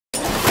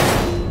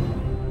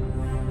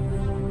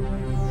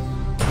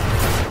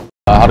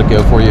How'd it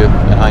go for you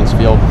at Heinz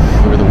Field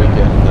over the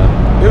weekend?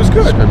 It was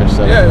good. Scrimmage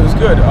setting? Yeah, it was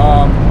good.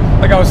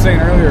 Like I was saying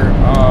earlier,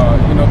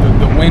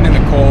 the wind and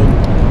the cold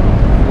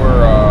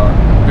were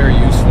very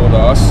useful to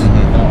us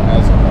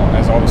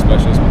as all the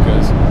specialists,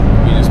 because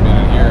we just been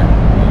in here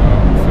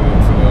for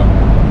the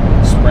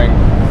spring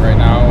right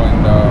now,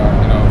 and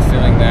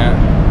feeling that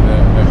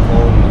the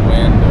cold and the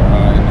wind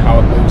and how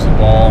it moves the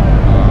ball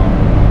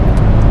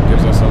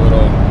gives us a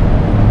little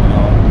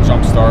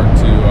jump start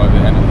to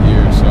the end of the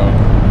year. So,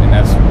 and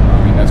that's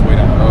way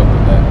down the road,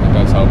 but it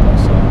does help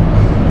us. So.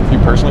 You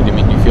personally, do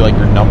you feel like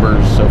your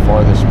numbers so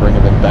far this spring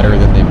have been better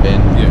than they've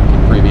been in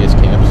previous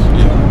camps?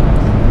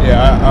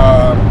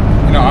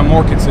 I'm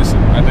more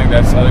consistent. I think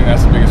that's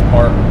the biggest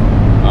part.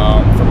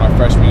 From my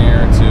freshman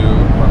year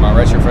my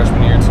redshirt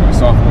freshman year to my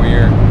sophomore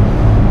year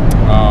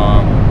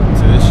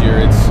to this year,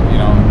 it's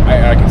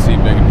I can see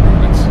big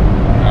improvements.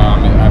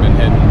 I've been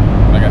hitting,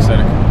 like I said,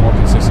 a more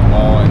consistent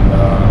ball, and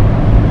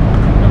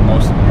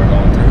most of them are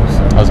going through.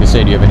 So. I was gonna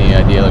say, do you have any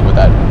idea what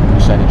that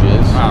percentage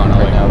is? I don't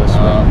know. Right now this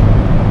spring?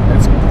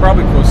 It's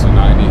probably close to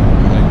 90,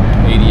 like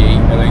 88,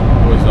 I think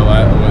was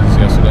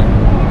yesterday.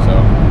 So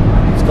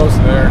it's close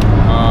to there.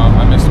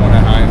 I missed one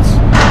at Heinz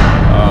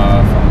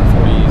from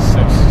 46,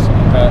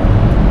 something like that.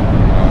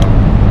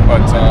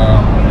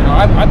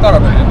 I thought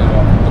I've been hitting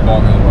the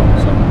ball really well.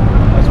 So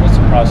what's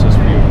the process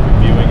for you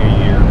reviewing a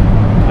year,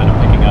 kind of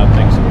picking out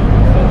things that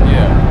moving forward?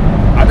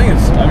 Yeah, I think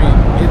it's when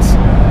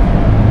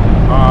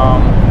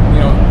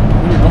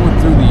you're going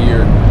through the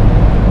year,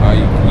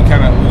 you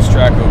kind of lose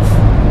track of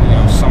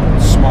some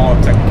small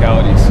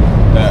technicalities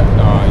that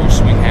your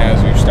swing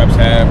has, or your steps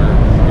have, or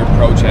your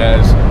approach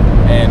has,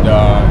 and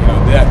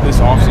that this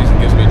offseason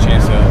gives me a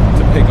chance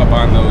to pick up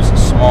on those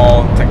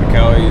small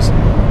technicalities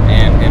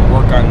and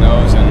work on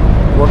those, and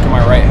work on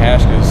my right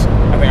hash, because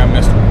I think I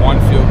missed one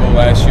field goal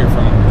last year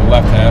from the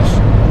left hash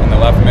and the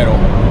left middle,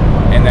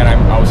 and then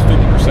I was 50%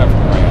 from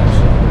the right hash,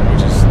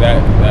 which is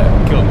that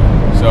killed me.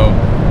 So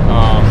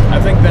I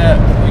think that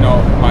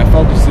my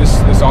focus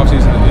this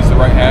offseason is the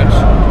right hash.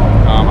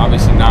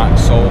 Obviously not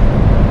sole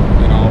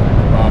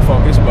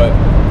focus, but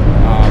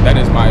that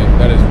is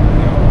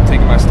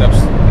taking my steps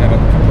at a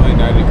completely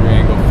 90-degree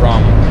angle from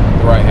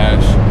the right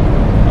hash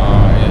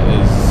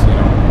is going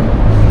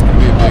to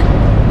be a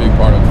big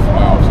part of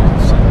my offseason.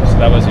 So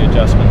that was the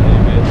adjustment that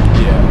you made?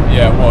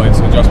 Yeah. Well, it's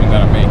an adjustment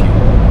that I'm making.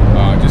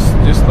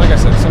 Just like I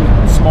said, some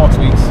small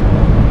tweaks,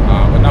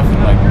 but nothing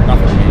major,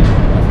 nothing crazy.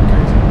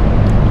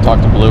 You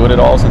talked to Blewett at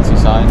all since he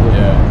signed with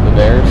the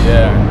Bears?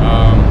 Yeah.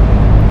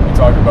 We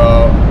talked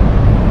about,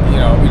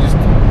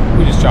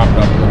 we just chopped it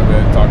up a little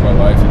bit, talked about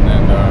life, and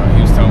then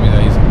he was telling me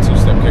that he's